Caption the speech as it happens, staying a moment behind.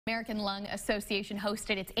American Lung Association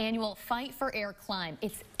hosted its annual Fight for Air climb.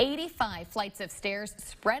 It's 85 flights of stairs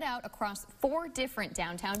spread out across 4 different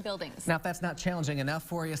downtown buildings. Now, if that's not challenging enough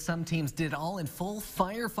for you, some teams did it all in full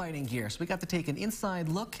firefighting gear. So we got to take an inside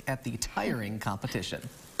look at the tiring competition.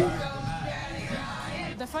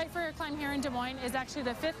 The Fight for Air climb here in Des Moines is actually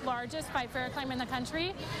the 5th largest Fight for Air climb in the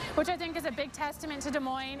country, which I think is a big testament to Des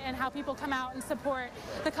Moines and how people come out and support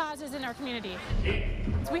the causes in our community.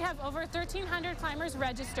 So we have over 1,300 climbers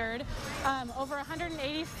registered, over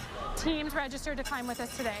 180 teams registered to climb with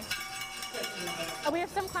us today. We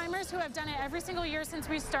have some climbers who have done it every single year since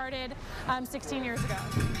we started 16 years ago.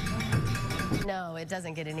 No, it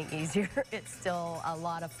doesn't get any easier. It's still a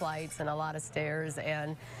lot of flights and a lot of stairs,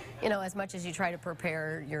 and you know, as much as you try to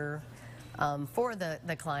prepare your for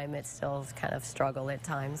the climb, it's still kind of struggle at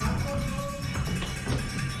times.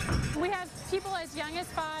 We have people as young as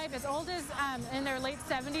 5, as old as in their late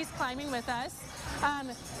 70s climbing with us.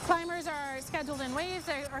 Climbers are scheduled in waves.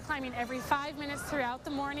 They are climbing every 5 minutes throughout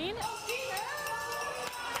the morning.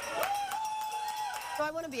 So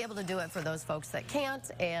I want to be able to do it for those folks that can't,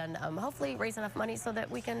 and hopefully raise enough money so that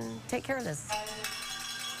we can take care of this.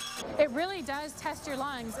 It really does test your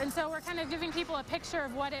lungs, and so we're kind of giving people a picture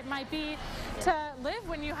of what it might be to live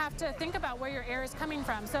when you have to think about where your air is coming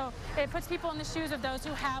from. So it puts people in the shoes of those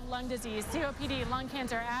who have lung disease, COPD, lung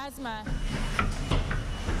cancer, asthma.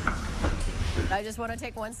 I just want to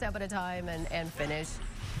take one step at a time and finish.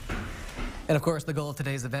 And of course, the goal of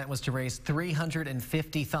today's event was to raise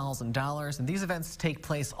 $350,000. And these events take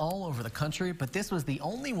place all over the country, but this was the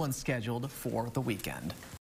only one scheduled for the weekend.